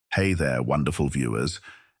Hey there, wonderful viewers,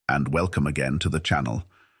 and welcome again to the channel,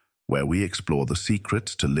 where we explore the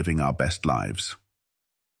secrets to living our best lives.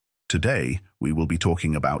 Today, we will be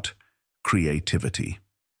talking about creativity.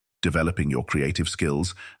 Developing your creative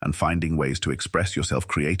skills and finding ways to express yourself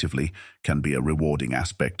creatively can be a rewarding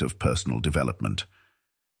aspect of personal development.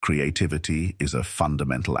 Creativity is a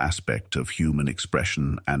fundamental aspect of human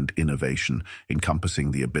expression and innovation,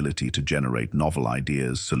 encompassing the ability to generate novel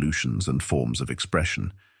ideas, solutions, and forms of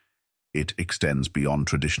expression. It extends beyond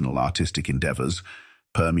traditional artistic endeavors,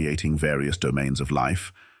 permeating various domains of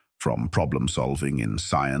life, from problem-solving in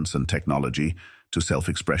science and technology to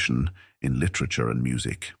self-expression in literature and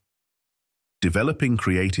music. Developing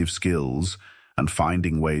creative skills and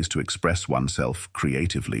finding ways to express oneself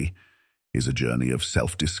creatively is a journey of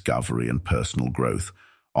self-discovery and personal growth,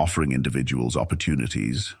 offering individuals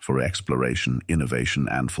opportunities for exploration, innovation,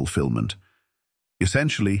 and fulfillment.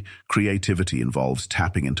 Essentially, creativity involves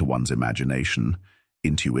tapping into one's imagination,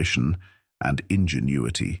 intuition, and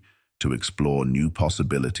ingenuity to explore new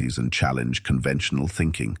possibilities and challenge conventional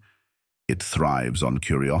thinking. It thrives on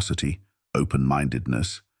curiosity,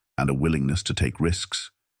 open-mindedness, and a willingness to take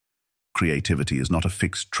risks. Creativity is not a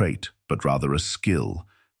fixed trait, but rather a skill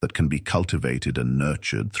that can be cultivated and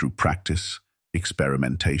nurtured through practice,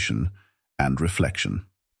 experimentation, and reflection.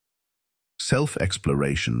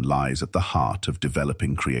 Self-exploration lies at the heart of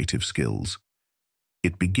developing creative skills.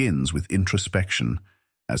 It begins with introspection,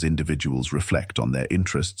 as individuals reflect on their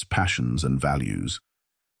interests, passions, and values.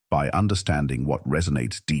 By understanding what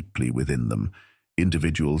resonates deeply within them,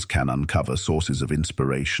 individuals can uncover sources of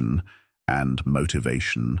inspiration and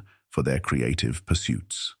motivation for their creative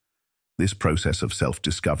pursuits. This process of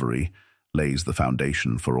self-discovery lays the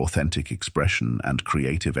foundation for authentic expression and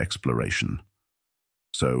creative exploration.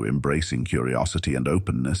 So, embracing curiosity and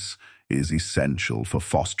openness is essential for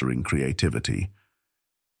fostering creativity.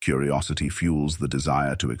 Curiosity fuels the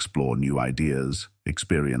desire to explore new ideas,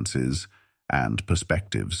 experiences, and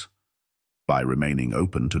perspectives. By remaining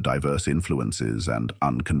open to diverse influences and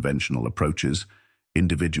unconventional approaches,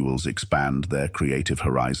 individuals expand their creative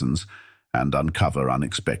horizons and uncover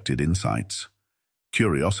unexpected insights.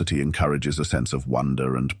 Curiosity encourages a sense of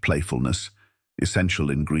wonder and playfulness, essential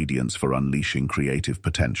ingredients for unleashing creative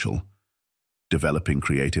potential. Developing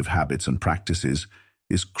creative habits and practices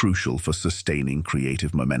is crucial for sustaining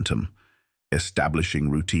creative momentum. Establishing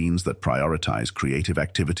routines that prioritize creative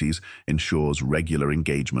activities ensures regular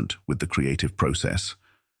engagement with the creative process.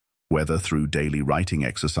 Whether through daily writing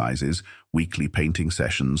exercises, weekly painting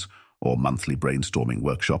sessions, or monthly brainstorming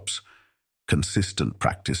workshops, consistent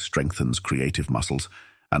practice strengthens creative muscles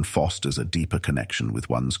and fosters a deeper connection with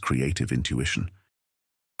one's creative intuition.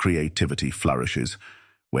 Creativity flourishes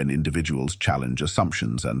when individuals challenge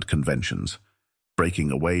assumptions and conventions. Breaking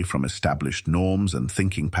away from established norms and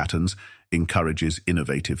thinking patterns encourages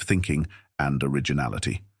innovative thinking and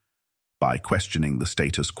originality. By questioning the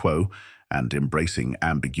status quo and embracing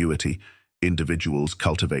ambiguity, individuals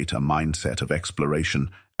cultivate a mindset of exploration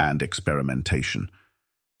and experimentation.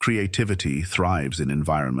 Creativity thrives in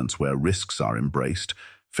environments where risks are embraced,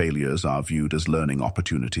 failures are viewed as learning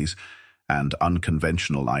opportunities, and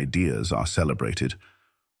unconventional ideas are celebrated.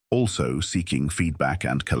 Also, seeking feedback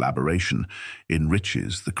and collaboration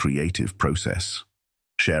enriches the creative process.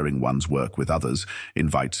 Sharing one's work with others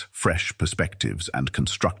invites fresh perspectives and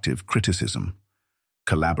constructive criticism.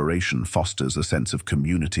 Collaboration fosters a sense of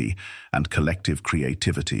community and collective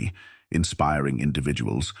creativity, inspiring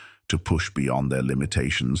individuals to push beyond their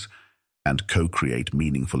limitations and co-create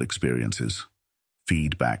meaningful experiences.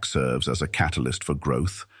 Feedback serves as a catalyst for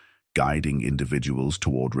growth, guiding individuals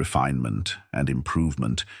toward refinement and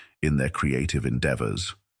improvement in their creative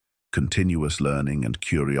endeavors. Continuous learning and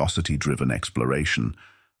curiosity-driven exploration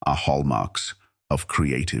are hallmarks of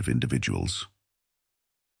creative individuals.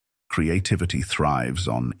 Creativity thrives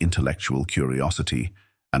on intellectual curiosity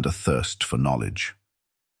and a thirst for knowledge.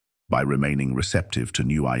 By remaining receptive to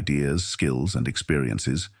new ideas, skills, and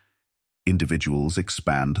experiences, individuals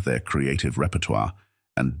expand their creative repertoire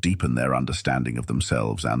and deepen their understanding of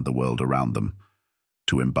themselves and the world around them.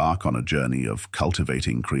 To embark on a journey of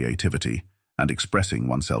cultivating creativity and expressing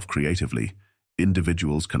oneself creatively,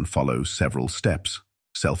 individuals can follow several steps: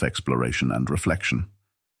 self-exploration and reflection.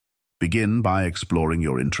 Begin by exploring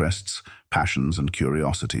your interests, passions, and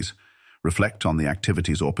curiosities. Reflect on the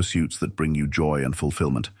activities or pursuits that bring you joy and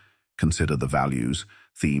fulfillment. Consider the values,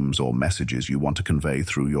 themes, or messages you want to convey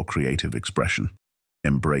through your creative expression.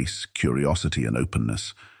 Embrace curiosity and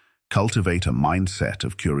openness. Cultivate a mindset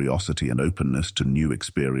of curiosity and openness to new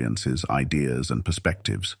experiences, ideas, and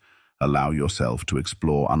perspectives. Allow yourself to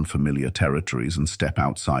explore unfamiliar territories and step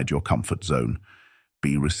outside your comfort zone.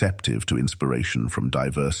 Be receptive to inspiration from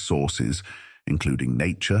diverse sources, including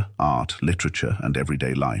nature, art, literature, and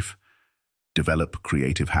everyday life. Develop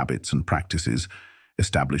creative habits and practices.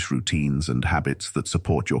 Establish routines and habits that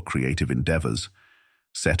support your creative endeavors.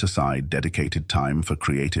 Set aside dedicated time for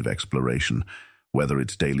creative exploration, whether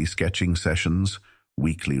it's daily sketching sessions,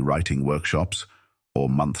 weekly writing workshops, or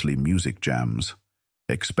monthly music jams.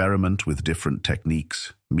 Experiment with different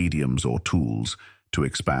techniques, mediums, or tools to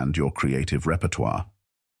expand your creative repertoire.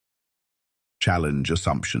 Challenge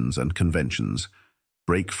assumptions and conventions.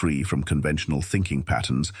 Break free from conventional thinking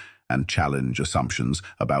patterns and challenge assumptions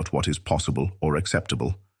about what is possible or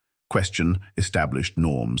acceptable. Question established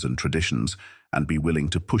norms and traditions, and be willing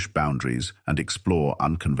to push boundaries and explore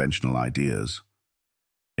unconventional ideas.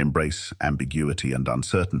 Embrace ambiguity and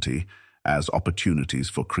uncertainty as opportunities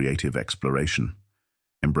for creative exploration.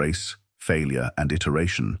 Embrace failure and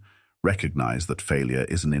iteration. Recognize that failure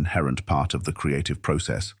is an inherent part of the creative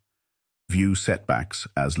process. View setbacks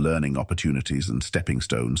as learning opportunities and stepping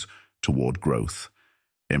stones toward growth.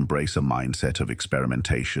 Embrace a mindset of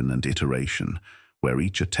experimentation and iteration, where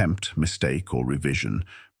each attempt, mistake, or revision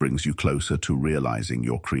brings you closer to realizing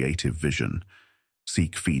your creative vision.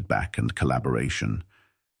 Seek feedback and collaboration.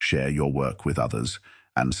 Share your work with others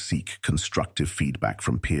and seek constructive feedback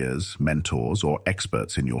from peers, mentors, or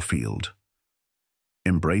experts in your field.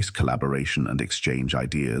 Embrace collaboration and exchange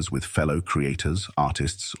ideas with fellow creators,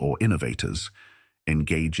 artists, or innovators.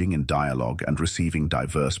 Engaging in dialogue and receiving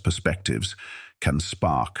diverse perspectives can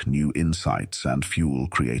spark new insights and fuel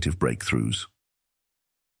creative breakthroughs.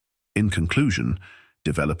 In conclusion,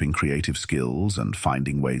 developing creative skills and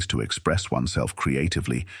finding ways to express oneself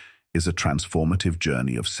creatively is a transformative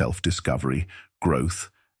journey of self-discovery, growth,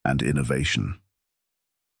 and innovation.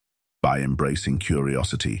 By embracing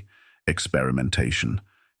curiosity, experimentation,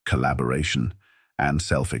 collaboration, and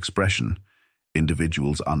self-expression,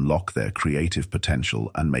 individuals unlock their creative potential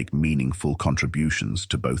and make meaningful contributions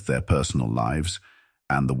to both their personal lives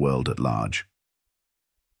and the world at large.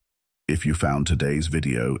 If you found today's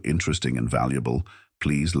video interesting and valuable,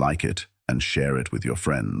 please like it and share it with your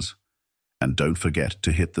friends. And don't forget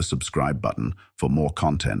to hit the subscribe button for more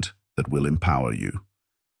content that will empower you.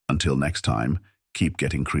 Until next time, keep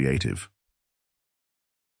getting creative.